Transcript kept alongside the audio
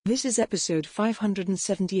This is episode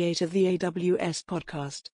 578 of the AWS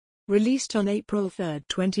podcast, released on April 3rd,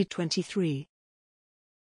 2023.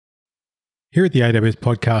 Here at the AWS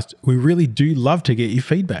podcast, we really do love to get your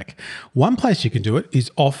feedback. One place you can do it is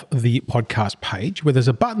off the podcast page where there's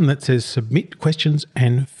a button that says submit questions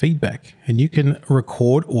and feedback, and you can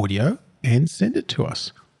record audio and send it to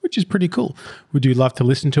us, which is pretty cool. We do love to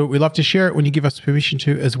listen to it. We love to share it when you give us permission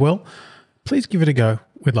to as well. Please give it a go.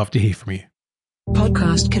 We'd love to hear from you.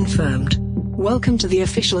 Podcast confirmed. Welcome to the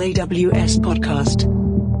official AWS podcast.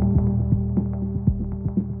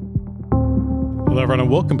 Hello everyone and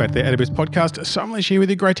welcome back to the AWS podcast. Simon here with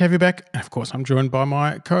you. Great to have you back. And of course, I'm joined by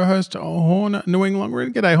my co-host, Horn Nguyen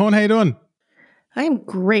Longren. G'day, Horn. How you doing? I am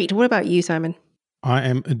great. What about you, Simon? I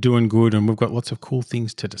am doing good, and we've got lots of cool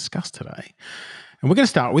things to discuss today. And we're going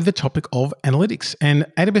to start with the topic of analytics. And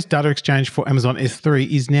AWS Data Exchange for Amazon S3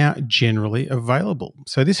 is now generally available.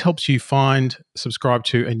 So this helps you find, subscribe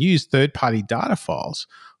to, and use third-party data files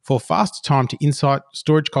for faster time to insight,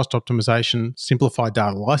 storage cost optimization, simplified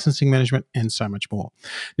data licensing management, and so much more.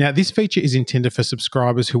 Now, this feature is intended for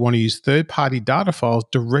subscribers who want to use third-party data files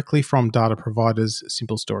directly from data providers'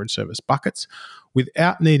 simple storage service buckets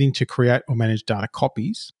without needing to create or manage data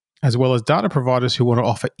copies, as well as data providers who want to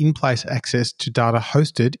offer in-place access to data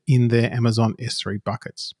hosted in their Amazon S3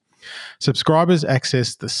 buckets. Subscribers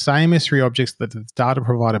access the same S3 objects that the data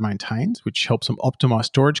provider maintains, which helps them optimize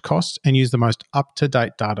storage costs and use the most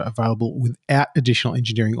up-to-date data available without additional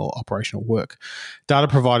engineering or operational work. Data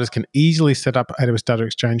providers can easily set up AWS Data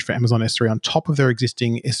Exchange for Amazon S3 on top of their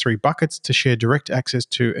existing S3 buckets to share direct access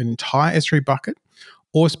to an entire S3 bucket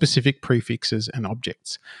or specific prefixes and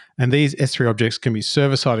objects. And these S3 objects can be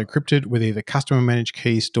server-side encrypted with either customer-managed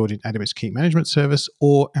keys stored in AWS Key Management Service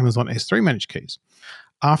or Amazon S3 managed keys.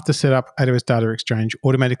 After setup, AWS Data Exchange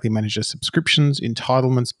automatically manages subscriptions,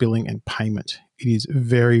 entitlements, billing, and payment. It is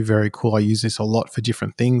very, very cool. I use this a lot for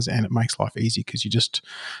different things, and it makes life easy because you just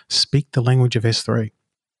speak the language of S3.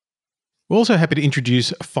 We're also happy to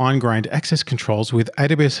introduce fine-grained access controls with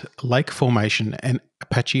AWS Lake Formation and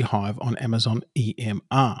Apache Hive on Amazon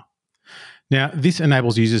EMR. Now, this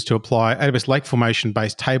enables users to apply AWS Lake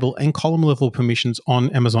Formation-based table and column level permissions on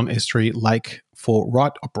Amazon S3 Lake for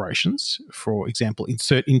write operations, for example,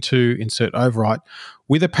 insert into, insert overwrite,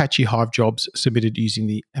 with Apache Hive jobs submitted using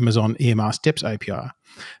the Amazon EMR Steps API.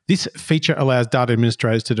 This feature allows data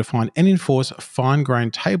administrators to define and enforce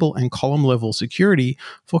fine-grained table and column level security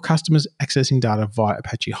for customers accessing data via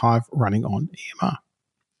Apache Hive running on EMR.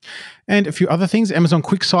 And a few other things. Amazon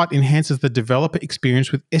QuickSight enhances the developer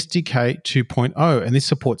experience with SDK 2.0, and this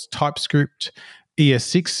supports TypeScript,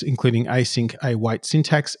 ES6, including async await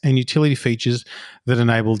syntax, and utility features that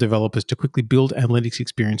enable developers to quickly build analytics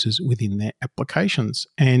experiences within their applications.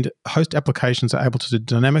 And host applications are able to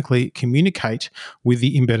dynamically communicate with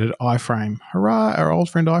the embedded iframe. Hurrah, our old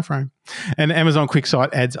friend iframe. And Amazon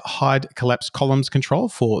QuickSight adds hide collapsed columns control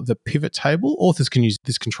for the pivot table. Authors can use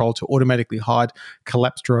this control to automatically hide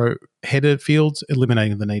collapsed row header fields,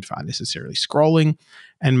 eliminating the need for unnecessarily scrolling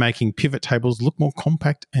and making pivot tables look more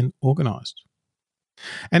compact and organized.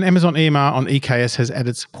 And Amazon EMR on EKS has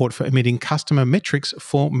added support for emitting customer metrics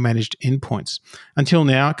for managed endpoints. Until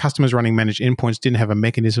now, customers running managed endpoints didn't have a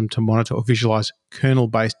mechanism to monitor or visualize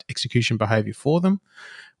kernel-based execution behavior for them.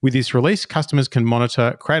 With this release, customers can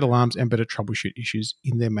monitor, create alarms, and better troubleshoot issues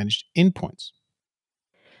in their managed endpoints.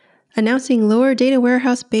 Announcing lower data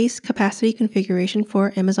warehouse-based capacity configuration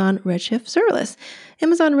for Amazon Redshift Serverless.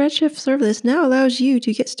 Amazon Redshift Serverless now allows you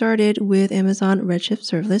to get started with Amazon Redshift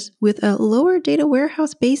Serverless with a lower data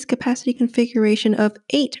warehouse-based capacity configuration of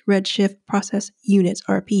 8 Redshift process units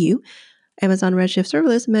RPU. Amazon Redshift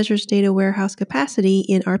Serverless measures data warehouse capacity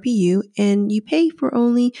in RPU, and you pay for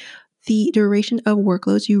only the duration of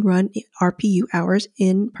workloads you run RPU hours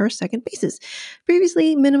in per second basis.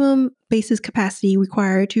 Previously, minimum basis capacity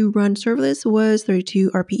required to run serverless was 32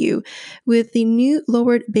 RPU. With the new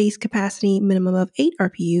lowered base capacity minimum of 8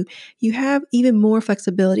 RPU, you have even more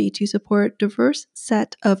flexibility to support diverse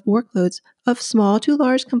set of workloads of small to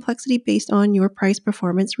large complexity based on your price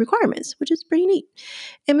performance requirements, which is pretty neat.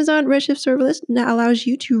 Amazon Redshift Serverless now allows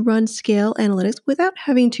you to run scale analytics without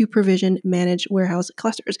having to provision manage warehouse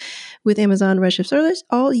clusters. With Amazon Redshift Serverless,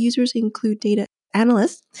 all users include data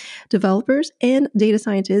analysts, developers, and data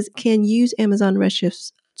scientists can use Amazon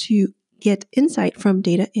Redshift to get insight from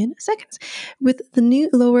data in seconds. With the new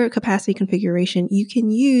lower capacity configuration, you can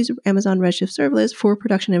use Amazon Redshift Serverless for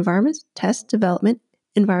production environments, test development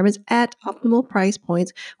environments at optimal price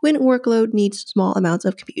points when workload needs small amounts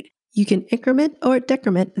of compute. You can increment or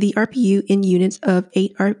decrement the RPU in units of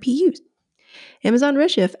 8 RPUs. Amazon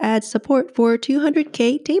Redshift adds support for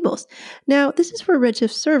 200K tables. Now, this is for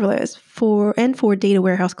Redshift serverless for data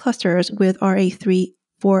warehouse clusters with RA3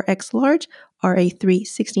 4x large, RA3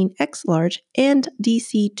 16x large, and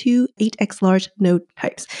DC2 8x large node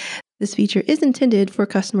types. This feature is intended for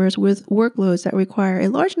customers with workloads that require a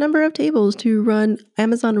large number of tables to run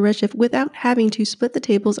Amazon Redshift without having to split the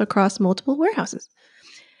tables across multiple warehouses.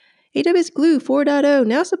 AWS Glue 4.0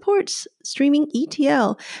 now supports streaming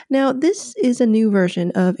ETL. Now, this is a new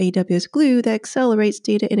version of AWS Glue that accelerates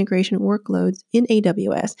data integration workloads in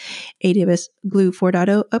AWS. AWS Glue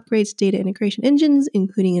 4.0 upgrades data integration engines,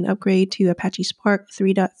 including an upgrade to Apache Spark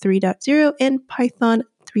 3.3.0 and Python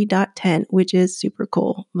 3.10, which is super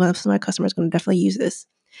cool. Most of my customers are going to definitely use this.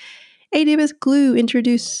 AWS Glue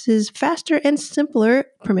introduces faster and simpler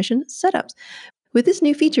permission setups. With this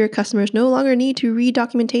new feature, customers no longer need to read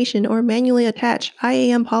documentation or manually attach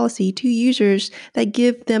IAM policy to users that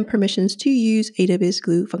give them permissions to use AWS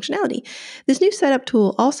Glue functionality. This new setup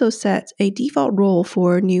tool also sets a default role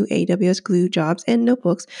for new AWS Glue jobs and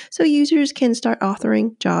notebooks, so users can start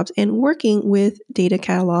authoring jobs and working with data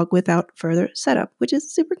catalog without further setup, which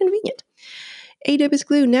is super convenient. AWS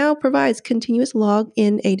Glue now provides continuous log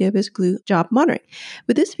in AWS Glue job monitoring.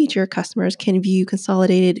 With this feature, customers can view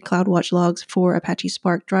consolidated CloudWatch logs for Apache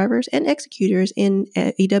Spark drivers and executors in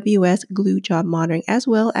AWS Glue job monitoring, as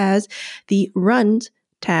well as the Runs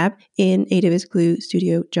tab in AWS Glue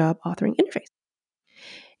Studio job authoring interface.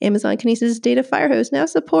 Amazon Kinesis Data Firehose now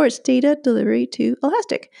supports data delivery to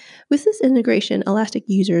Elastic. With this integration, Elastic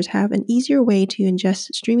users have an easier way to ingest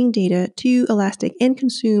streaming data to Elastic and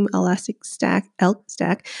consume Elastic Stack ELK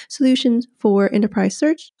Stack solutions for enterprise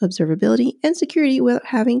search, observability, and security without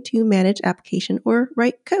having to manage application or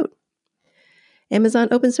write code. Amazon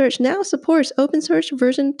OpenSearch now supports OpenSearch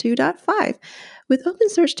version 2.5. With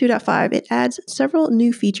OpenSearch 2.5, it adds several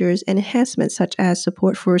new features and enhancements such as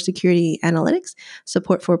support for security analytics,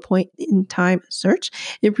 support for point-in-time search,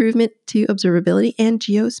 improvement to observability, and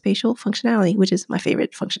geospatial functionality, which is my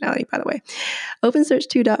favorite functionality, by the way. OpenSearch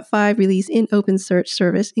 2.5 release in OpenSearch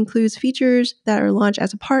service includes features that are launched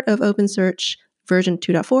as a part of OpenSearch version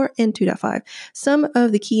 2.4 and 2.5. Some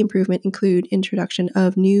of the key improvements include introduction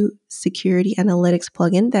of new security analytics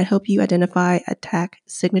plugin that help you identify attack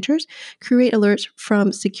signatures, create alerts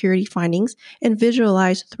from security findings, and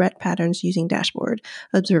visualize threat patterns using dashboard.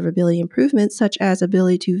 Observability improvements such as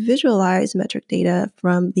ability to visualize metric data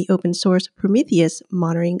from the open source Prometheus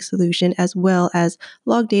monitoring solution, as well as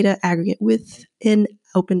log data aggregate within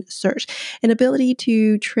OpenSearch, an ability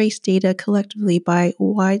to trace data collectively by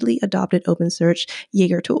widely adopted OpenSearch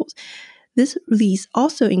Jaeger tools. This release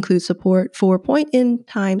also includes support for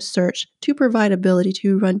point-in-time search to provide ability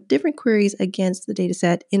to run different queries against the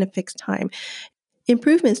dataset in a fixed time.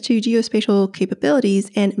 Improvements to geospatial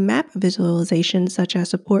capabilities and map visualization, such as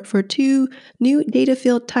support for 2 new data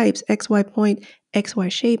field types, XY point,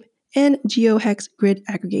 XY shape, and GeoHex grid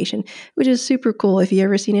aggregation, which is super cool. If you've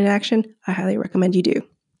ever seen it in action, I highly recommend you do.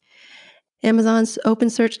 Amazon's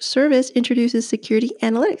OpenSearch service introduces security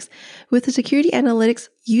analytics. With the security analytics,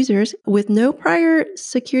 users with no prior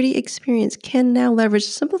security experience can now leverage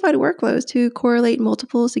simplified workflows to correlate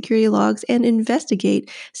multiple security logs and investigate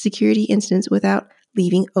security incidents without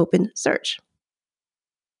leaving OpenSearch.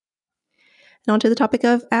 And on to the topic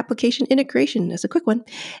of application integration. That's a quick one.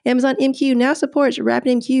 Amazon MQ now supports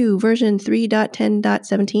RabbitMQ version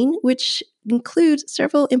 3.10.17, which includes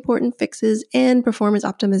several important fixes and performance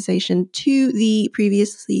optimization to the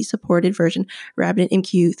previously supported version,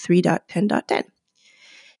 RabbitMQ 3.10.10. And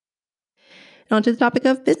on to the topic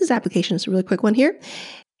of business applications. A really quick one here.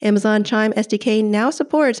 Amazon Chime SDK now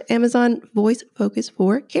supports Amazon Voice Focus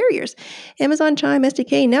for carriers. Amazon Chime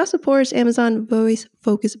SDK now supports Amazon Voice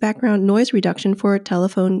Focus background noise reduction for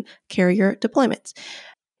telephone carrier deployments.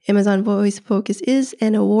 Amazon Voice Focus is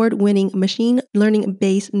an award-winning machine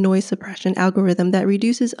learning-based noise suppression algorithm that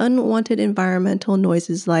reduces unwanted environmental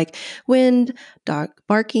noises like wind, dog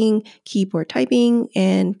barking, keyboard typing,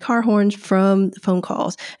 and car horns from phone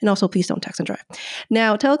calls. And also, please don't text and drive.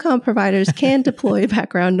 Now, telecom providers can deploy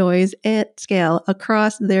background noise at scale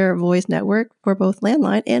across their voice network for both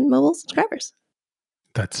landline and mobile subscribers.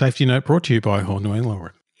 That safety note brought to you by Hall New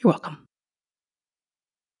England. You're welcome.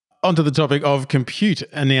 On to the topic of compute,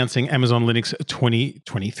 announcing Amazon Linux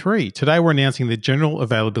 2023. Today, we're announcing the general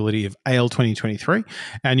availability of AL 2023,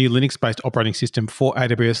 our new Linux-based operating system for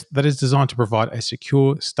AWS that is designed to provide a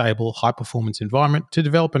secure, stable, high-performance environment to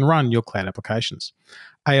develop and run your cloud applications.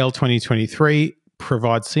 AL 2023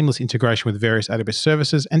 provides seamless integration with various AWS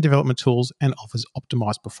services and development tools and offers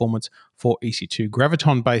optimized performance for EC2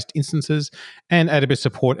 Graviton-based instances and AWS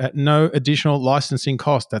support at no additional licensing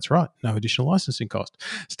cost. That's right, no additional licensing cost.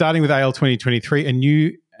 Starting with AL 2023, a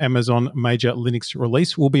new Amazon major Linux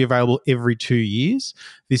release will be available every 2 years.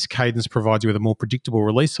 This cadence provides you with a more predictable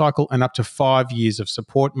release cycle and up to 5 years of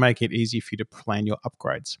support, making it easy for you to plan your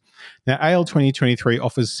upgrades. Now, AL 2023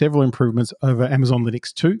 offers several improvements over Amazon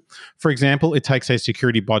Linux 2. For example, it takes a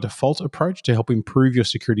security by default approach to help improve your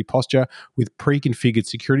security posture with pre-configured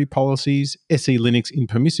security policies, SE Linux in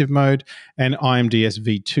permissive mode, and IMDS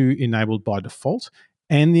v2 enabled by default,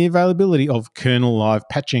 and the availability of kernel live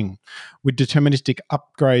patching. With deterministic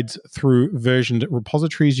upgrades through versioned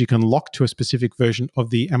repositories, you can lock to a specific version of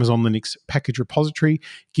the Amazon Linux package repository,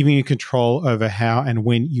 giving you control over how and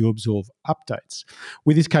when you absorb updates.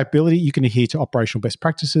 With this capability, you can adhere to operational best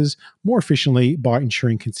practices more efficiently by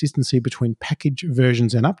ensuring consistency between package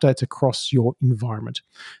versions and updates across your environment.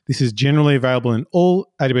 This is generally available in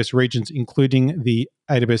all AWS regions, including the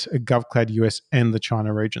AWS GovCloud US and the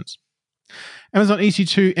China regions. Amazon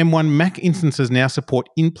EC2 M1 Mac instances now support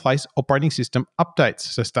in-place operating system updates.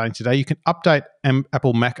 So starting today, you can update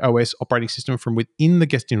Apple Mac OS operating system from within the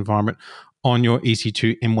guest environment on your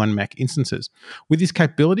EC2 M1 Mac instances. With this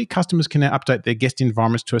capability, customers can now update their guest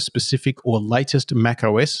environments to a specific or latest Mac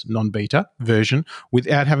OS non-beta version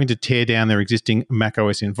without having to tear down their existing Mac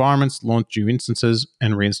OS environments, launch new instances,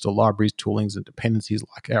 and reinstall libraries, toolings, and dependencies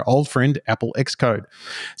like our old friend Apple Xcode.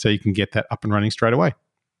 So you can get that up and running straight away.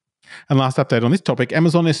 And last update on this topic,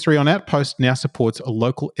 Amazon S3 on Outposts now supports a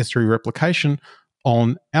local S3 replication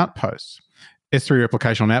on Outposts. S3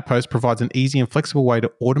 replication on Outposts provides an easy and flexible way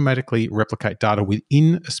to automatically replicate data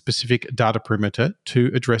within a specific data perimeter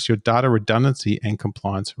to address your data redundancy and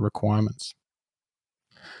compliance requirements.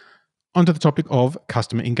 Onto the topic of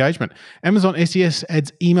customer engagement. Amazon SES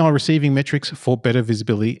adds email receiving metrics for better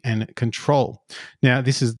visibility and control. Now,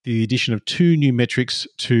 this is the addition of 2 new metrics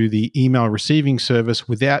to the email receiving service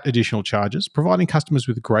without additional charges, providing customers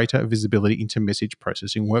with greater visibility into message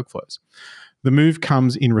processing workflows. The move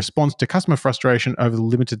comes in response to customer frustration over the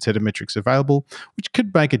limited set of metrics available, which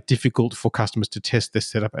could make it difficult for customers to test their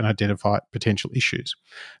setup and identify potential issues.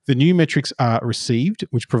 The new metrics are received,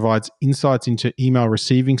 which provides insights into email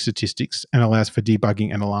receiving statistics and allows for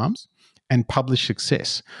debugging and alarms, and publish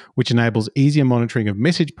success, which enables easier monitoring of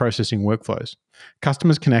message processing workflows.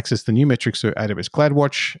 Customers can access the new metrics through AWS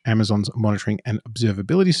CloudWatch, Amazon's monitoring and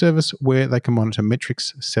observability service, where they can monitor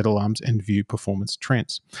metrics, set alarms, and view performance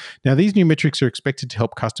trends. Now, these new metrics are expected to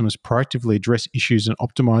help customers proactively address issues and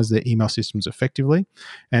optimize their email systems effectively.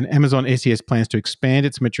 And Amazon SES plans to expand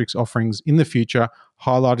its metrics offerings in the future,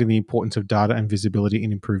 highlighting the importance of data and visibility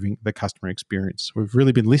in improving the customer experience. We've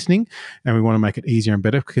really been listening, and we want to make it easier and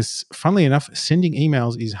better because, funnily enough, sending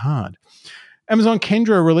emails is hard. Amazon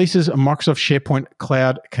Kendra releases a Microsoft SharePoint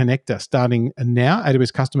Cloud Connector. Starting now,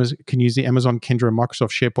 AWS customers can use the Amazon Kendra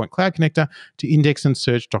Microsoft SharePoint Cloud Connector to index and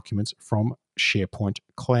search documents from SharePoint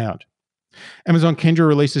Cloud. Amazon Kendra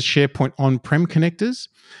releases SharePoint on-prem connectors.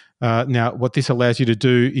 Now, what this allows you to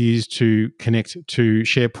do is to connect to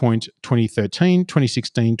SharePoint 2013,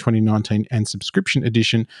 2016, 2019, and Subscription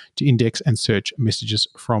Edition to index and search messages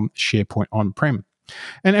from SharePoint on-prem.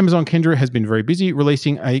 And Amazon Kendra has been very busy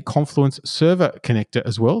releasing a Confluence Server connector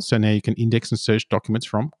as well. So now you can index and search documents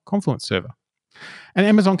from Confluence Server. And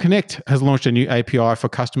Amazon Connect has launched a new API for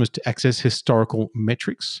customers to access historical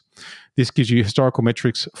metrics. This gives you historical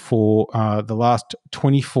metrics for the last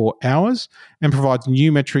 24 hours and provides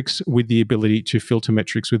new metrics with the ability to filter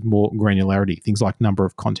metrics with more granularity, things like number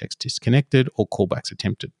of contacts disconnected or callbacks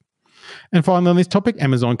attempted. And finally, on this topic,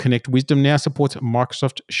 Amazon Connect Wisdom now supports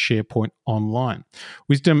Microsoft SharePoint Online.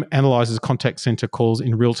 Wisdom analyzes contact center calls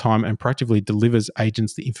in real time and proactively delivers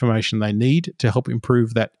agents the information they need to help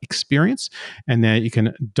improve that experience. And now you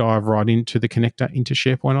can dive right into the connector into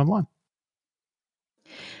SharePoint Online.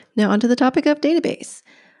 Now onto the topic of database.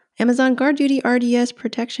 Amazon GuardDuty RDS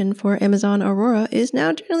protection for Amazon Aurora is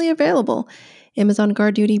now generally available. Amazon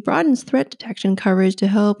GuardDuty broadens threat detection coverage to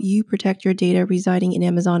help you protect your data residing in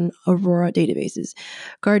Amazon Aurora databases.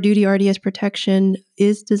 GuardDuty RDS protection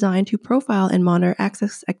is designed to profile and monitor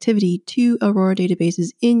access activity to Aurora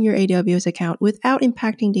databases in your AWS account without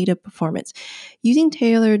impacting data performance. Using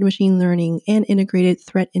tailored machine learning and integrated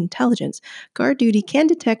threat intelligence, GuardDuty can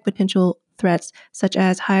detect potential threats such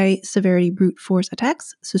as high-severity brute force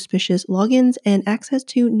attacks, suspicious logins, and access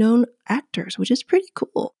to known actors, which is pretty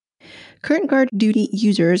cool. Current GuardDuty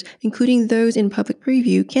users, including those in public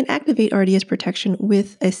preview, can activate RDS protection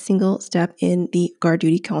with a single step in the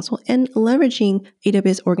GuardDuty console and leveraging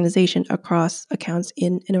AWS organization across accounts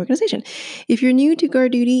in an organization. If you're new to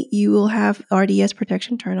GuardDuty, you will have RDS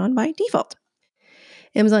protection turned on by default.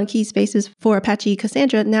 Amazon Key Spaces for Apache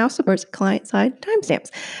Cassandra now supports client-side timestamps.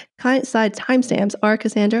 Client-side timestamps are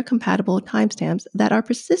Cassandra-compatible timestamps that are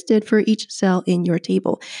persisted for each cell in your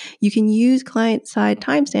table. You can use client-side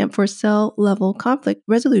timestamp for cell-level conflict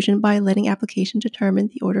resolution by letting application determine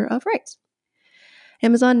the order of writes.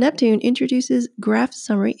 Amazon Neptune introduces Graph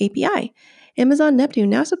Summary API. Amazon Neptune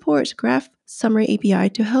now supports Graph Summary API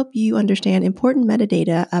to help you understand important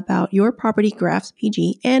metadata about your property graphs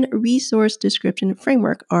PG and Resource Description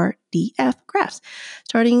Framework RDF graphs.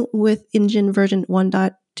 Starting with Engine version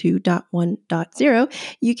 1.2.1.0,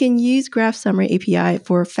 you can use Graph Summary API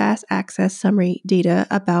for fast access summary data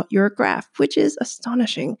about your graph, which is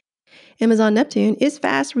astonishing. Amazon Neptune is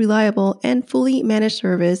fast, reliable, and fully managed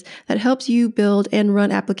service that helps you build and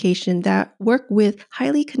run applications that work with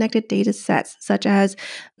highly connected data sets such as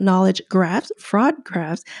knowledge graphs, fraud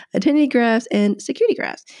graphs, identity graphs, and security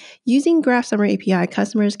graphs. Using Graph Summary API,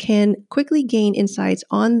 customers can quickly gain insights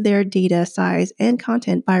on their data size and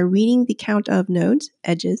content by reading the count of nodes,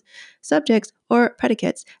 edges, subjects, or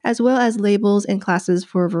predicates, as well as labels and classes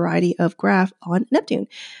for a variety of graph on Neptune.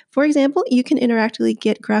 For example, you can interactively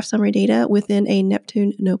get graph summary data within a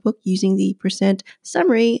Neptune notebook using the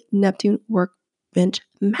 %summary Neptune workbench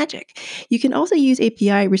magic. You can also use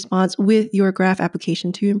API response with your graph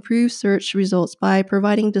application to improve search results by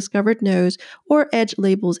providing discovered nodes or edge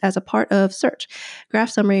labels as a part of search. Graph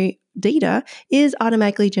summary data is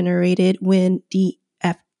automatically generated when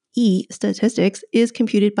DFE statistics is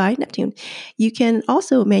computed by Neptune. You can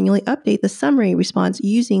also manually update the summary response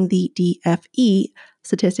using the DFE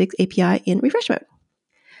statistics API in refresh mode.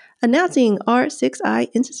 Announcing R6i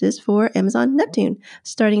instances for Amazon Neptune.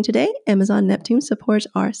 Starting today, Amazon Neptune supports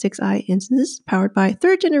R6i instances powered by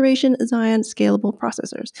third-generation Xeon scalable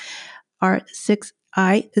processors.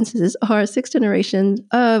 R6i instances are sixth generation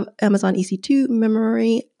of Amazon EC2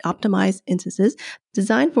 memory optimized instances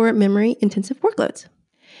designed for memory-intensive workloads.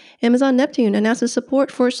 Amazon Neptune announces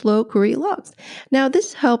support for slow query logs. Now,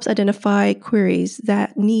 this helps identify queries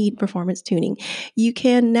that need performance tuning. You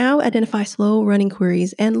can now identify slow running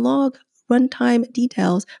queries and log runtime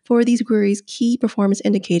details for these queries' key performance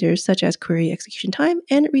indicators such as query execution time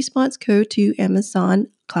and response code to Amazon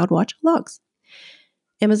CloudWatch logs.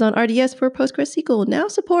 Amazon RDS for PostgreSQL now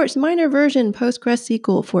supports minor version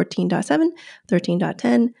PostgreSQL 14.7,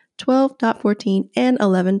 13.10, 12.14, and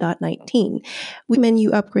 11.19. We recommend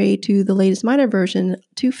you upgrade to the latest minor version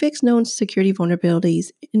to fix known security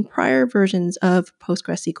vulnerabilities in prior versions of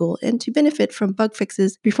PostgreSQL and to benefit from bug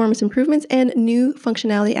fixes, performance improvements, and new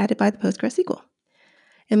functionality added by the PostgreSQL.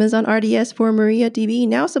 Amazon RDS for MariaDB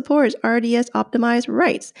now supports RDS optimized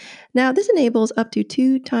writes. Now, this enables up to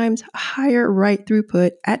 2 times higher write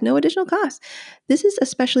throughput at no additional cost. This is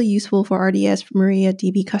especially useful for RDS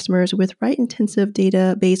MariaDB customers with write-intensive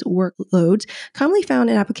database workloads commonly found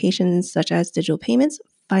in applications such as digital payments,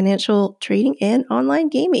 financial trading, and online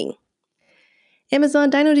gaming. Amazon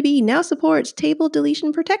DynamoDB now supports table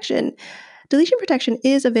deletion protection. Deletion protection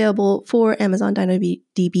is available for Amazon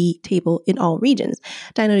DynamoDB table in all regions.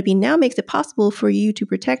 DynamoDB now makes it possible for you to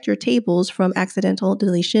protect your tables from accidental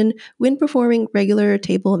deletion when performing regular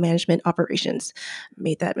table management operations.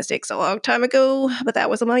 Made that mistake so long time ago, but that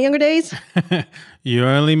was in my younger days. You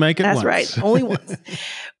only make it That's once. right, only once.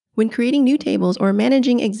 When creating new tables or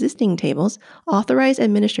managing existing tables, authorized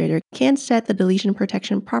administrator can set the deletion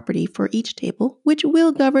protection property for each table, which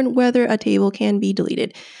will govern whether a table can be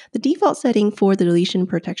deleted. The default setting for the deletion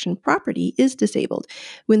protection property is disabled.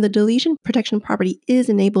 When the deletion protection property is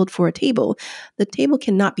enabled for a table, the table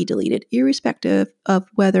cannot be deleted, irrespective of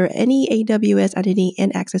whether any AWS Identity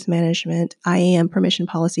and Access Management IAM permission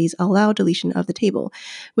policies allow deletion of the table.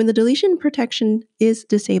 When the deletion protection is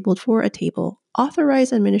disabled for a table,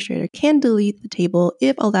 authorized administrator can delete the table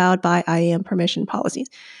if allowed by IAM permission policies.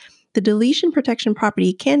 The deletion protection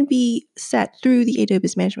property can be set through the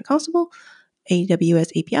AWS Management Console,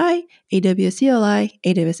 AWS API, AWS CLI,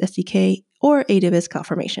 AWS SDK, or AWS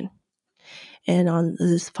CloudFormation. And on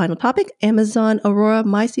this final topic, Amazon Aurora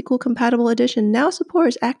MySQL Compatible Edition now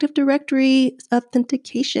supports Active Directory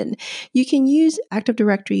authentication. You can use Active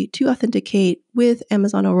Directory to authenticate with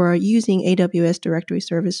Amazon Aurora using AWS Directory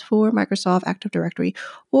Service for Microsoft Active Directory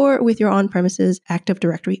or with your on-premises Active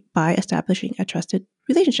Directory by establishing a trusted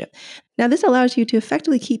relationship. Now, this allows you to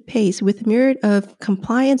effectively keep pace with a myriad of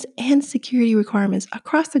compliance and security requirements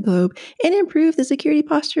across the globe and improve the security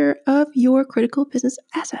posture of your critical business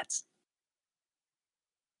assets.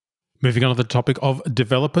 Moving on to the topic of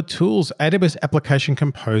developer tools, AWS Application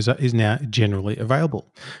Composer is now generally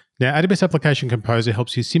available. Now, AWS Application Composer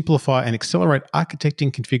helps you simplify and accelerate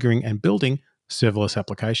architecting, configuring, and building serverless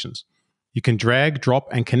applications. You can drag, drop,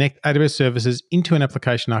 and connect AWS services into an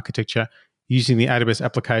application architecture using the AWS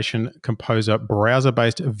Application Composer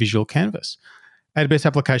browser-based visual canvas. AWS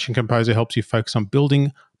Application Composer helps you focus on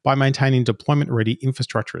building by maintaining deployment-ready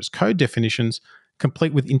infrastructure as code definitions,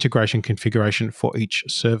 complete with integration configuration for each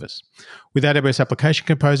service. With AWS Application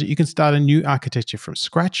Composer, you can start a new architecture from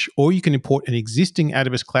scratch, or you can import an existing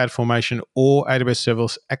AWS CloudFormation or AWS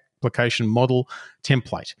Serverless Application Model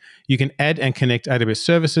template. You can add and connect AWS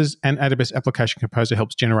services, and AWS Application Composer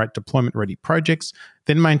helps generate deployment-ready projects,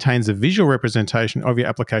 then maintains a visual representation of your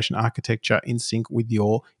application architecture in sync with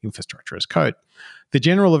your infrastructure as code. The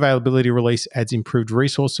general availability release adds improved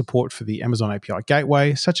resource support for the Amazon API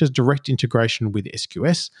Gateway, such as direct integration with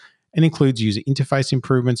SQS, and includes user interface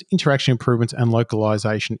improvements, interaction improvements, and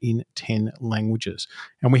localization in 10 languages.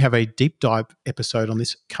 And we have a deep dive episode on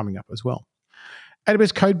this coming up as well.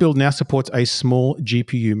 AWS Code Build now supports a small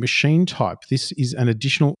GPU machine type. This is an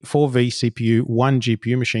additional 4V CPU, 1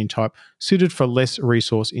 GPU machine type suited for less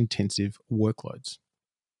resource-intensive workloads.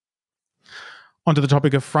 Onto the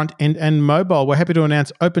topic of front-end and mobile, we're happy to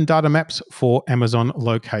announce Open Data Maps for Amazon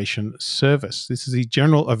Location Service. This is the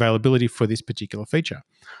general availability for this particular feature.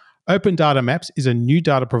 Open Data Maps is a new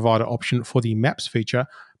data provider option for the Maps feature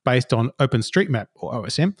based on OpenStreetMap, or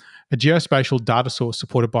OSM, a geospatial data source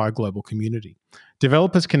supported by a global community.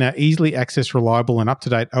 Developers can now easily access reliable and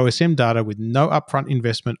up-to-date OSM data with no upfront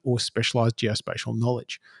investment or specialized geospatial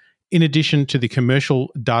knowledge. In addition to the commercial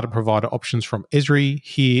data provider options from Esri,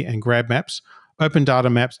 Here, and GrabMaps, Open Data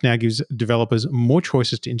Maps now gives developers more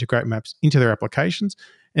choices to integrate maps into their applications,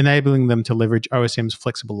 enabling them to leverage OSM's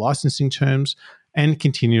flexible licensing terms and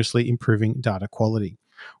continuously improving data quality.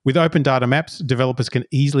 With Open Data Maps, developers can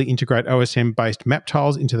easily integrate OSM-based map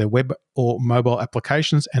tiles into their web or mobile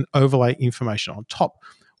applications and overlay information on top,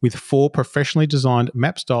 with 4 professionally designed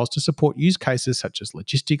map styles to support use cases such as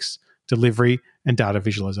logistics, delivery, and data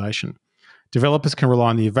visualization. Developers can rely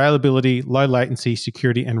on the availability, low latency,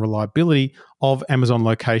 security, and reliability of Amazon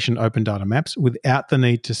Location Open Data Maps without the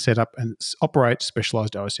need to set up and operate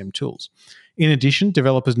specialized OSM tools. In addition,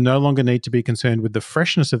 developers no longer need to be concerned with the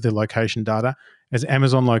freshness of their location data, as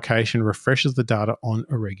Amazon Location refreshes the data on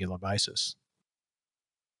a regular basis.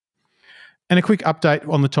 And a quick update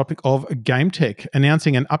on the topic of GameTech,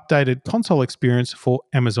 announcing an updated console experience for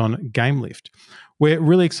Amazon GameLift. We're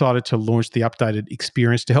really excited to launch the updated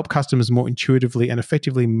experience to help customers more intuitively and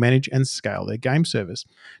effectively manage and scale their game servers.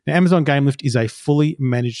 Now, Amazon GameLift is a fully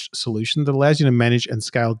managed solution that allows you to manage and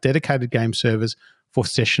scale dedicated game servers for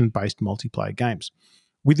session-based multiplayer games.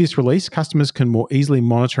 With this release, customers can more easily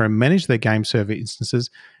monitor and manage their game server instances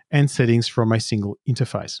and settings from a single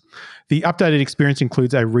interface. The updated experience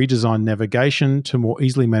includes a redesigned navigation to more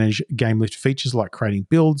easily manage GameLift features like creating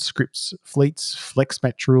builds, scripts, fleets, flex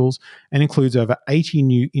match rules, and includes over 80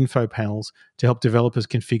 new info panels to help developers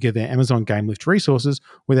configure their Amazon GameLift resources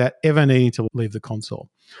without ever needing to leave the console.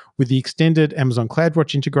 With the extended Amazon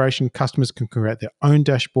CloudWatch integration, customers can create their own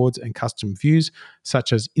dashboards and custom views,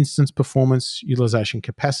 such as instance performance, utilization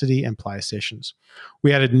capacity, and player sessions.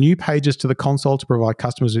 We added new pages to the console to provide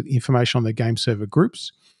customers with information on their game server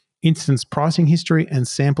groups, instance pricing history, and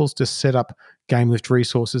samples to set up GameLift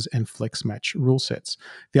resources and flex match rule sets.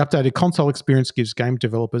 The updated console experience gives game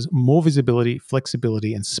developers more visibility,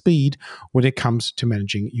 flexibility, and speed when it comes to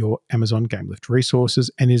managing your Amazon GameLift resources,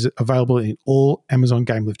 and is available in all Amazon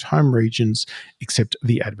GameLift home regions except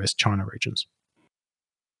the AWS China regions.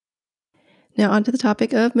 Now onto the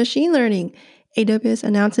topic of machine learning. AWS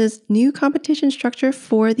announces new competition structure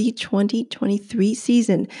for the 2023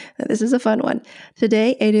 season. Now, this is a fun one.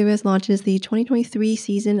 Today, AWS launches the 2023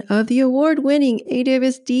 season of the award-winning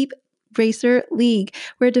AWS Deep Racer League,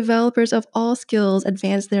 where developers of all skills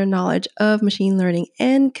advance their knowledge of machine learning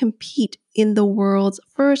and compete in the world's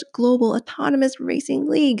first global autonomous racing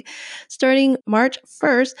league. Starting March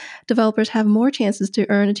 1st, developers have more chances to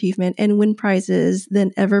earn achievement and win prizes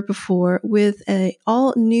than ever before with an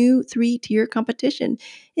all-new 3-tier competition.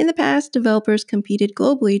 In the past, developers competed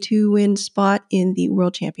globally to win spot in the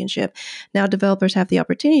World Championship. Now developers have the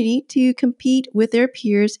opportunity to compete with their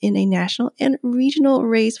peers in a national and regional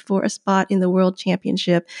race for a spot in the World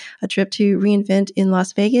Championship, a trip to reInvent in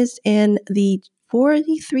Las Vegas, and the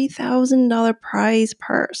 $43,000 prize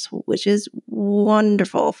purse, which is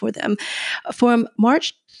wonderful for them. From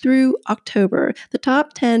March through October, the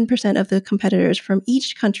top 10% of the competitors from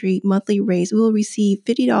each country monthly race will receive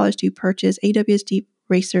 $50 to purchase AWS Deep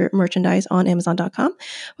Racer merchandise on Amazon.com,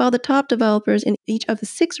 while the top developers in each of the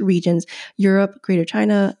 6 regions, Europe, Greater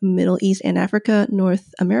China, Middle East and Africa,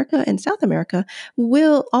 North America, and South America,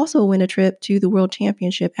 will also win a trip to the World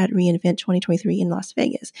Championship at reInvent 2023 in Las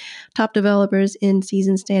Vegas. Top developers in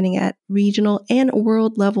seasons standing at regional and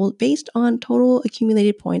world level based on total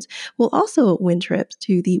accumulated points will also win trips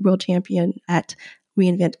to the World Champion at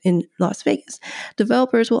reInvent in Las Vegas.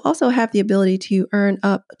 Developers will also have the ability to earn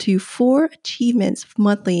up to 4 achievements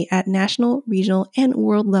monthly at national, regional, and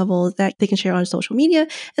world levels that they can share on social media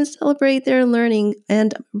and celebrate their learning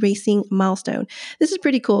and racing milestone. This is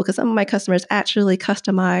pretty cool because some of my customers actually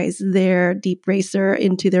customize their Deep Racer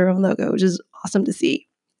into their own logo, which is awesome to see.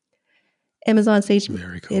 Amazon SageMaker.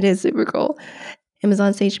 Very cool. It is super cool.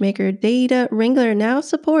 Amazon SageMaker Data Wrangler now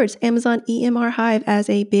supports Amazon EMR Hive as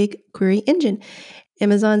a BigQuery engine.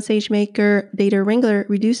 Amazon SageMaker Data Wrangler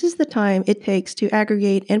reduces the time it takes to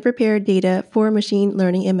aggregate and prepare data for machine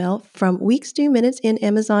learning ML from weeks to minutes in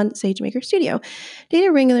Amazon SageMaker Studio.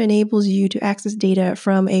 Data Wrangler enables you to access data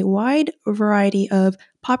from a wide variety of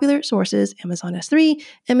popular sources: Amazon S3,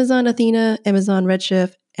 Amazon Athena, Amazon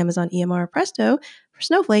Redshift, Amazon EMR Presto,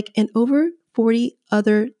 Snowflake, and over 40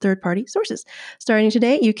 other third-party sources. Starting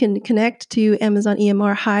today, you can connect to Amazon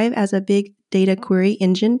EMR Hive as a big data query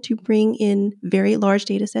engine to bring in very large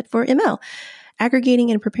data set for ML.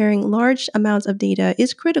 Aggregating and preparing large amounts of data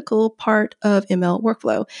is a critical part of ML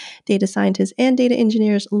workflow. Data scientists and data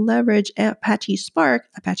engineers leverage Apache Spark,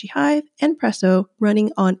 Apache Hive, and Presto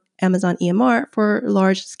running on Amazon EMR for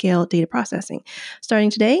large-scale data processing.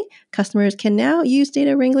 Starting today, customers can now use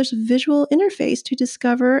Data Wrangler's visual interface to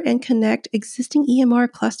discover and connect existing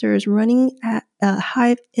EMR clusters running at a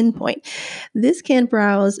Hive endpoint. This can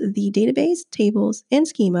browse the database, tables, and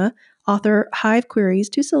schema, author Hive queries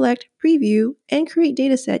to select, preview, and create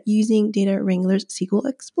dataset using Data Wrangler's SQL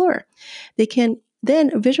Explorer. They can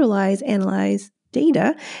then visualize, analyze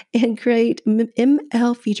data, and create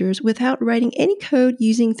ML features without writing any code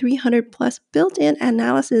using 300 plus built-in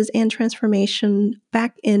analysis and transformation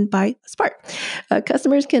backend by Spark.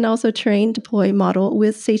 Customers can also train, deploy model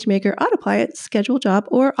with SageMaker Autopilot, schedule job,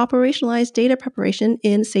 or operationalize data preparation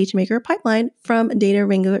in SageMaker Pipeline from Data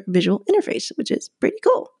Wrangler visual interface, which is pretty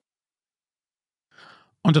cool.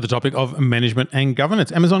 Onto the topic of management and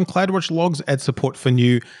governance. Amazon CloudWatch Logs add support for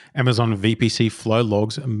new Amazon VPC Flow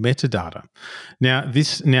Logs metadata. Now,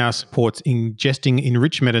 this now supports ingesting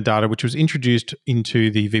enriched metadata, which was introduced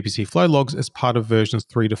into the VPC Flow Logs as part of versions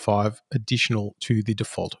 3 to 5 additional to the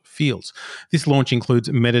default fields. This launch includes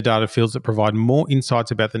metadata fields that provide more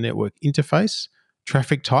insights about the network interface,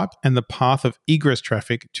 traffic type, and the path of egress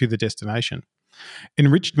traffic to the destination.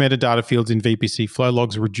 Enriched metadata fields in VPC Flow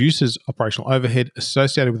Logs reduces operational overhead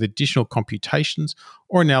associated with additional computations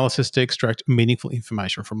or analysis to extract meaningful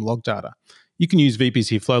information from log data. You can use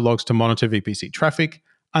VPC Flow Logs to monitor VPC traffic,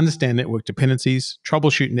 understand network dependencies,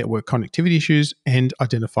 troubleshoot network connectivity issues, and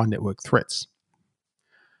identify network threats.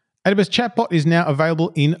 AWS Chatbot is now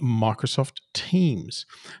available in Microsoft Teams.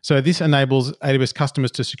 So this enables AWS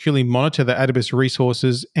customers to securely monitor their AWS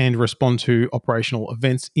resources and respond to operational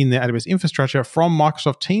events in their AWS infrastructure from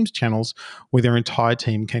Microsoft Teams channels, where their entire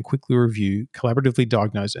team can quickly review, collaboratively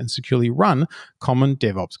diagnose, and securely run common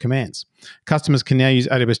DevOps commands. Customers can now use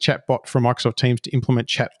AWS Chatbot from Microsoft Teams to implement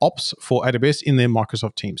chat ops for AWS in their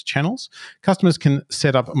Microsoft Teams channels. Customers can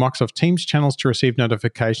set up Microsoft Teams channels to receive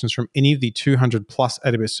notifications from any of the 200 plus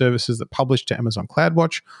AWS services that publish to Amazon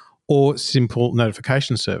CloudWatch or simple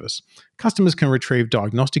notification service. Customers can retrieve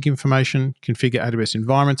diagnostic information, configure AWS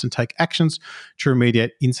environments, and take actions to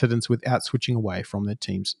remediate incidents without switching away from their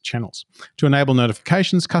Teams channels. To enable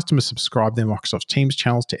notifications, customers subscribe their Microsoft Teams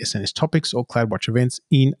channels to SNS topics or CloudWatch events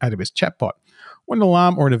in AWS Chatbot. When an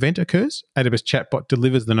alarm or an event occurs, AWS Chatbot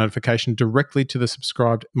delivers the notification directly to the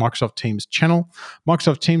subscribed Microsoft Teams channel.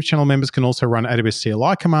 Microsoft Teams channel members can also run AWS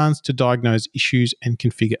CLI commands to diagnose issues and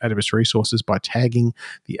configure AWS resources by tagging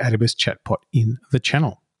the AWS Chatbot in the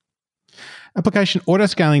channel. Application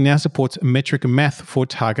autoscaling now supports metric math for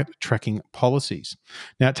target tracking policies.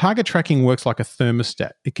 Now, target tracking works like a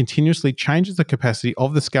thermostat. It continuously changes the capacity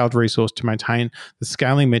of the scaled resource to maintain the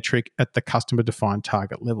scaling metric at the customer-defined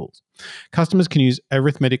target levels. Customers can use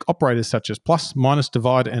arithmetic operators such as plus, minus,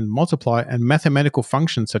 divide, and multiply, and mathematical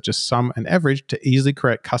functions such as sum and average to easily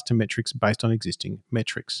create custom metrics based on existing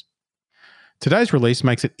metrics. Today's release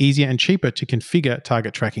makes it easier and cheaper to configure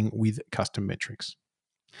target tracking with custom metrics.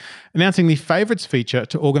 Announcing the Favorites feature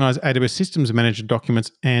to organize AWS Systems Manager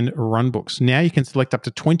documents and runbooks. Now you can select up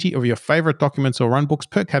to 20 of your favorite documents or runbooks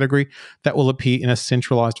per category that will appear in a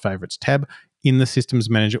centralized Favorites tab in the Systems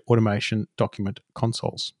Manager automation document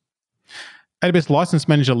consoles. AWS License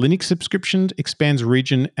Manager Linux subscription expands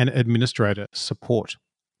region and administrator support.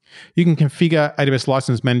 You can configure AWS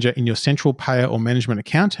License Manager in your central payer or management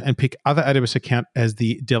account and pick other AWS account as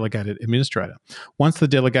the delegated administrator. Once the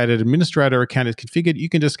delegated administrator account is configured, you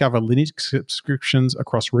can discover Linux subscriptions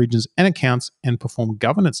across regions and accounts and perform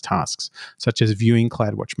governance tasks, such as viewing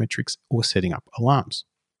CloudWatch metrics or setting up alarms.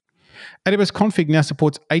 AWS Config now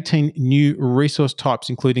supports 18 new resource types,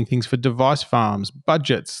 including things for device farms,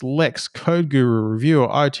 budgets, Lex, Code Guru, Reviewer,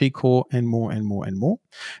 IoT Core, and more, and more, and more.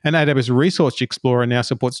 And AWS Resource Explorer now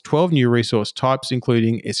supports 12 new resource types,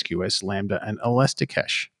 including SQS, Lambda, and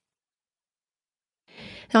Elasticache.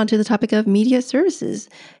 On to the topic of media services.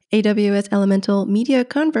 AWS Elemental Media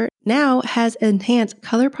Convert now has enhanced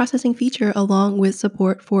color processing feature along with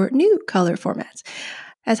support for new color formats.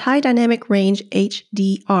 As high dynamic range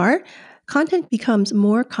HDR content becomes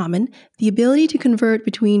more common, the ability to convert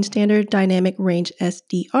between standard dynamic range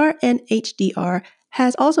SDR and HDR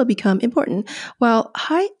has also become important. While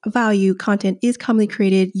high-value content is commonly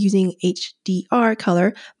created using HDR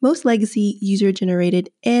color, most legacy user-generated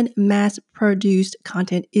and mass-produced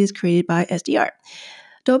content is created by SDR.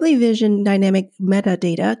 Dolby Vision dynamic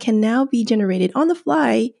metadata can now be generated on the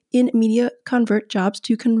fly in Media Convert jobs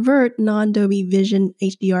to convert non-Dolby Vision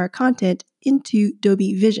HDR content into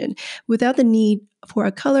Dolby Vision without the need for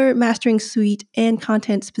a color mastering suite and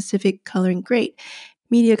content-specific coloring grade.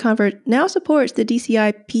 Media Convert now supports the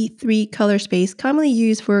DCI P3 color space commonly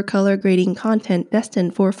used for color grading content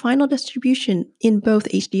destined for final distribution in both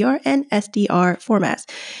HDR and SDR formats.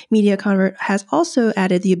 Media Convert has also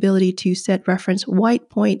added the ability to set reference white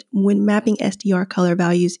point when mapping SDR color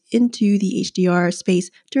values into the HDR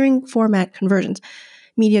space during format conversions.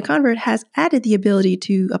 Media Convert has added the ability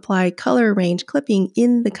to apply color range clipping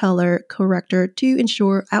in the color corrector to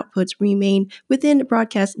ensure outputs remain within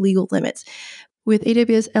broadcast legal limits. With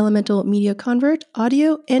AWS Elemental Media Convert,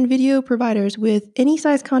 audio and video providers with any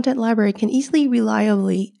size content library can easily,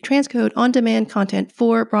 reliably transcode on-demand content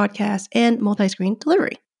for broadcast and multi-screen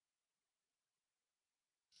delivery.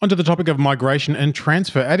 Onto the topic of migration and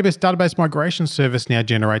transfer. AWS Database Migration Service now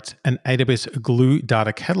generates an AWS Glue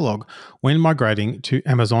data catalog when migrating to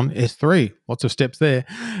Amazon S3. Lots of steps there.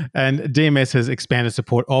 And DMS has expanded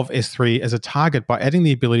support of S3 as a target by adding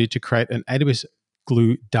the ability to create an AWS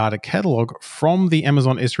Glue data catalog from the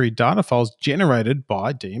Amazon S3 data files generated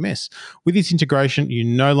by DMS. With this integration, you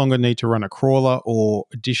no longer need to run a crawler or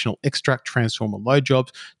additional extract, transform, or load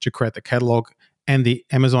jobs to create the catalog, and the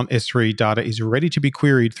Amazon S3 data is ready to be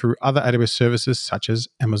queried through other AWS services such as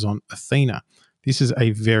Amazon Athena. This is a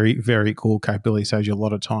very, very cool capability, saves you a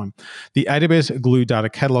lot of time. The AWS Glue data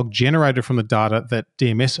catalog generated from the data that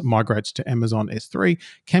DMS migrates to Amazon S3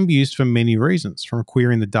 can be used for many reasons, from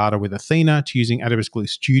querying the data with Athena to using AWS Glue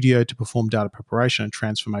Studio to perform data preparation and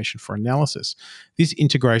transformation for analysis. This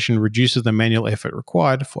integration reduces the manual effort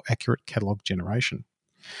required for accurate catalog generation.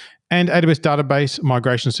 And AWS Database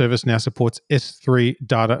Migration Service now supports S3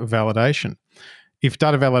 data validation. If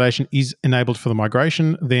data validation is enabled for the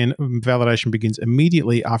migration, then validation begins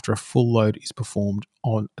immediately after a full load is performed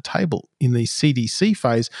on a table. In the CDC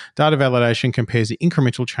phase, data validation compares the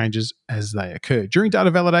incremental changes as they occur. During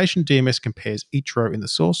data validation, DMS compares each row in the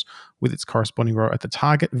source with its corresponding row at the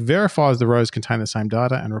target, verifies the rows contain the same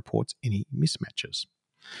data, and reports any mismatches.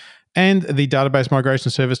 And the Database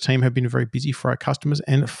Migration Service team have been very busy for our customers,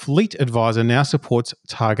 and Fleet Advisor now supports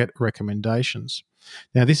target recommendations.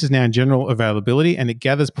 Now, this is now in general availability, and it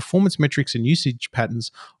gathers performance metrics and usage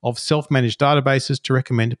patterns of self-managed databases to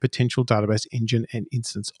recommend potential database engine and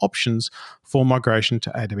instance options for migration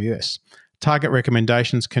to AWS. Target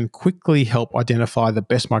recommendations can quickly help identify the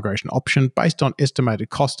best migration option based on estimated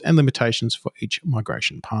cost and limitations for each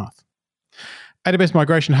migration path. AWS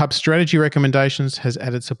Migration Hub Strategy Recommendations has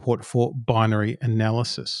added support for binary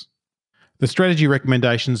analysis. The strategy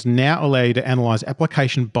recommendations now allow you to analyze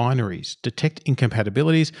application binaries, detect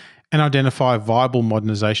incompatibilities, and identify viable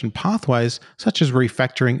modernization pathways such as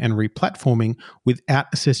refactoring and replatforming without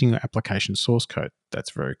assessing your application source code. That's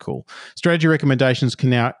very cool. Strategy recommendations can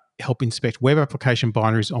now help inspect web application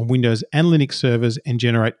binaries on Windows and Linux servers and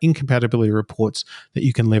generate incompatibility reports that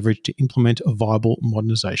you can leverage to implement viable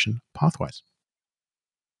modernization pathways.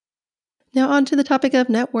 Now on to the topic of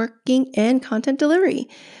networking and content delivery.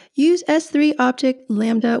 Use S3 Object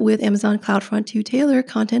Lambda with Amazon CloudFront to tailor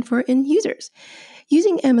content for end users.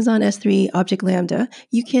 Using Amazon S3 Object Lambda,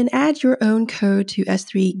 you can add your own code to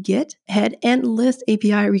S3 get, head, and list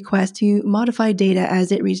API requests to modify data as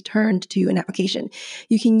it returned to an application.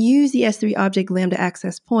 You can use the S3 Object Lambda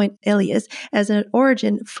access point alias as an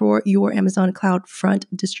origin for your Amazon CloudFront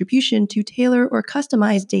distribution to tailor or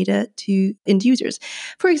customize data to end users.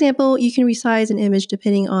 For example, you can resize an image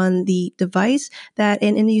depending on the device that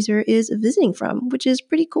an end user is visiting from, which is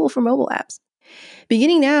pretty cool for mobile apps.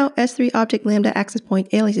 Beginning now, S3 Object Lambda access point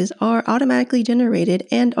aliases are automatically generated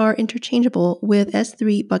and are interchangeable with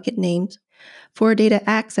S3 bucket names for data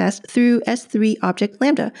accessed through S3 Object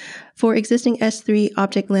Lambda. For existing S3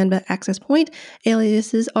 Object Lambda access point,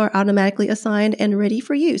 aliases are automatically assigned and ready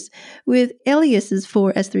for use. With aliases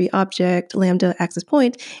for S3 Object Lambda access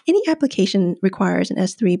point, any application requires an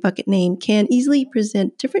S3 bucket name can easily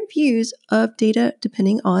present different views of data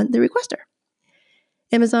depending on the requester.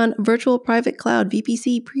 Amazon Virtual Private Cloud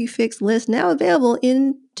VPC prefix list now available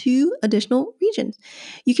in 2 additional regions.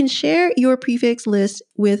 You can share your prefix list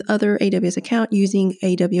with other AWS account using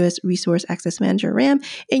AWS Resource Access Manager RAM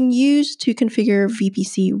and use to configure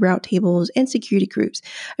VPC route tables and security groups.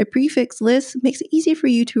 A prefix list makes it easy for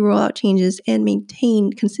you to roll out changes and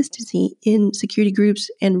maintain consistency in security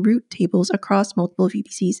groups and route tables across multiple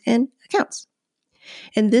VPCs and accounts.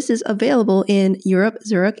 And this is available in Europe,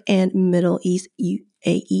 Zurich, and Middle East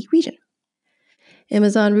UAE region.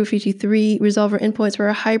 Amazon Route 53 Resolver endpoints for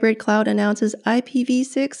a hybrid cloud announces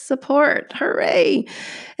IPv6 support. Hooray!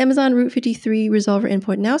 Amazon Route 53 Resolver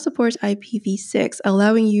endpoint now supports IPv6,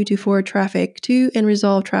 allowing you to forward traffic to and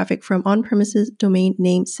resolve traffic from on-premises domain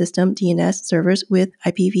name system DNS servers with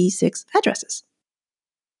IPv6 addresses.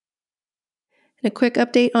 And a quick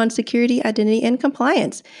update on security, identity, and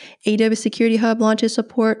compliance. AWS Security Hub launches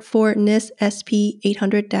support for NIST SP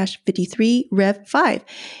 800-53 Rev 5.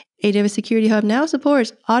 AWS Security Hub now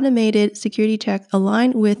supports automated security check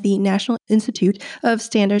aligned with the National Institute of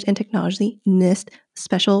Standards and Technology, NIST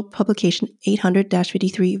Special Publication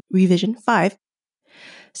 800-53 Revision 5.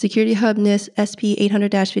 Security Hub NIST SP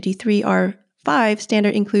 800-53 R5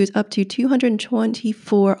 standard includes up to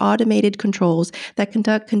 224 automated controls that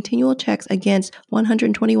conduct continual checks against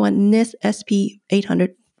 121 NIST SP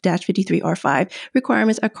 800-53R5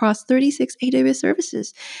 requirements across 36 AWS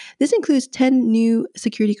services. This includes 10 new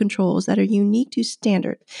security controls that are unique to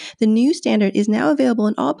standard. The new standard is now available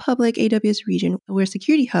in all public AWS region where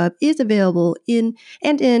Security Hub is available in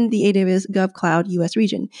the AWS GovCloud US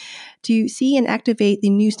region. To see and activate the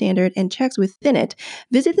new standard and checks within it,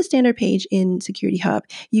 visit the standard page in Security Hub.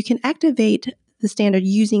 You can activate the standard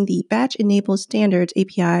using the Batch-Enabled Standards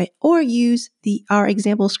API or use our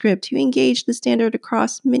example script to engage the standard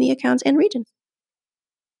across many accounts and regions.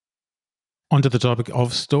 Onto the topic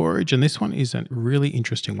of storage, and this one is a really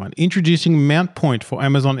interesting one. Introducing Mount Point for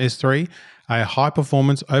Amazon S3, a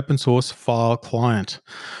high-performance open-source file client.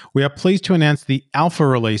 We are pleased to announce the alpha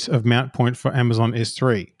release of Mount Point for Amazon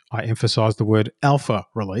S3. I emphasize the word alpha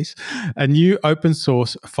release, a new open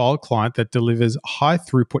source file client that delivers high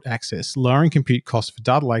throughput access, lowering compute costs for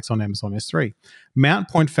data lakes on Amazon S3. Mount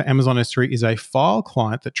Point for Amazon S3 is a file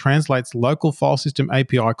client that translates local file system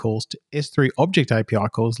API calls to S3 object API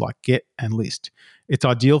calls like get and list. It's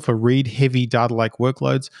ideal for read-heavy data lake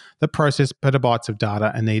workloads that process petabytes of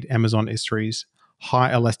data and need Amazon S3's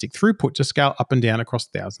high elastic throughput to scale up and down across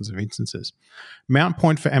thousands of instances. Mount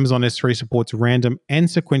Point for Amazon S3 supports random and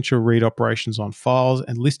sequential read operations on files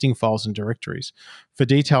and listing files and directories. For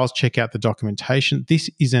details, check out the documentation.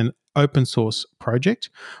 This is an open source project.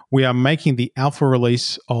 We are making the alpha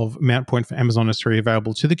release of Mount Point for Amazon S3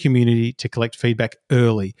 available to the community to collect feedback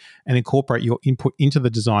early and incorporate your input into the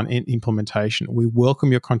design and implementation. We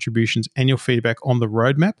welcome your contributions and your feedback on the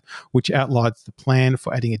roadmap, which outlines the plan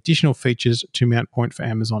for adding additional features to Mount Point for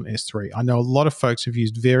Amazon S3. I know a lot of folks have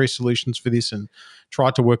used various solutions for this and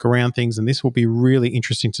tried to work around things, and this will be really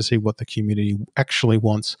interesting to see what the community actually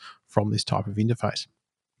wants from this type of interface.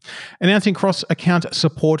 Announcing cross-account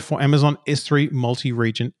support for Amazon S3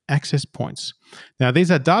 multi-region access points. Now, these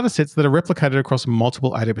are data sets that are replicated across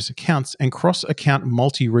multiple AWS accounts, and cross-account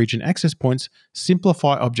multi-region access points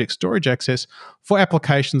simplify object storage access for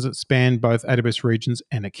applications that span both AWS regions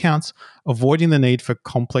and accounts, avoiding the need for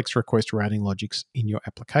complex request routing logics in your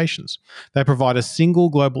applications. They provide a single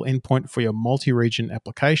global endpoint for your multi-region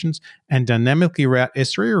applications and dynamically route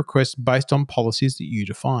S3 requests based on policies that you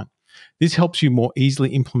define. This helps you more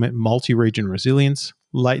easily implement multi-region resilience,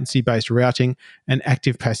 latency-based routing, and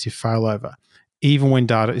active-passive failover, even when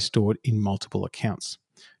data is stored in multiple accounts.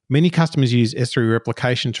 Many customers use S3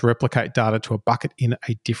 replication to replicate data to a bucket in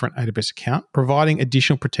a different AWS account, providing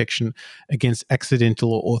additional protection against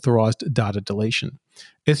accidental or authorized data deletion.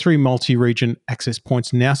 S3 multi-region access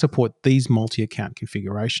points now support these multi-account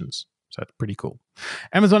configurations. So that's pretty cool.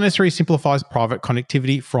 Amazon S3 simplifies private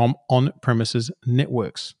connectivity from on-premises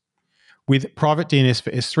networks. With private DNS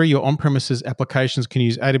for S3, your on-premises applications can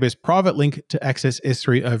use AWS Private Link to access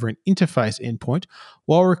S3 over an interface endpoint,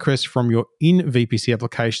 while requests from your in-VPC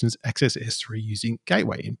applications access S3 using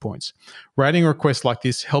gateway endpoints. Routing requests like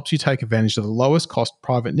this helps you take advantage of the lowest cost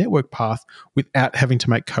private network path without having to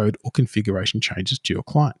make code or configuration changes to your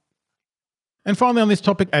client. And finally on this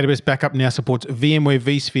topic, AWS Backup now supports VMware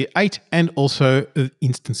vSphere 8 and also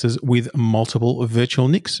instances with multiple virtual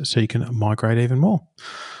NICs, so you can migrate even more.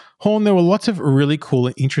 Horn, there were lots of really cool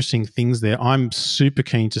and interesting things there. I'm super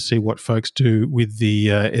keen to see what folks do with the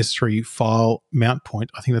S3 file mount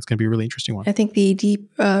point. I think that's going to be a really interesting one. I think the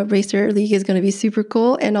Deep Racer League is going to be super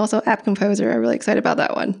cool. And also App Composer. I'm really excited about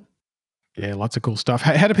that one. Yeah, lots of cool stuff.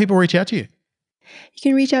 How do people reach out to you? You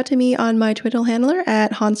can reach out to me on my Twitter handler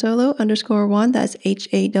at HawnSolo_1. That's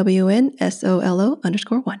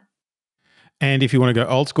HAWNSOLO_1. And if you want to go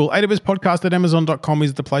old school, AWSpodcast@amazon.com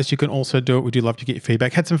is the place you can also do it. We do love to get your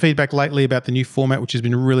feedback. Had some feedback lately about the new format, which has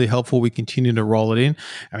been really helpful. We continue to roll it in,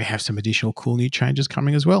 and we have some additional cool new changes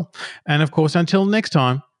coming as well. And of course, until next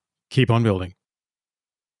time, keep on building.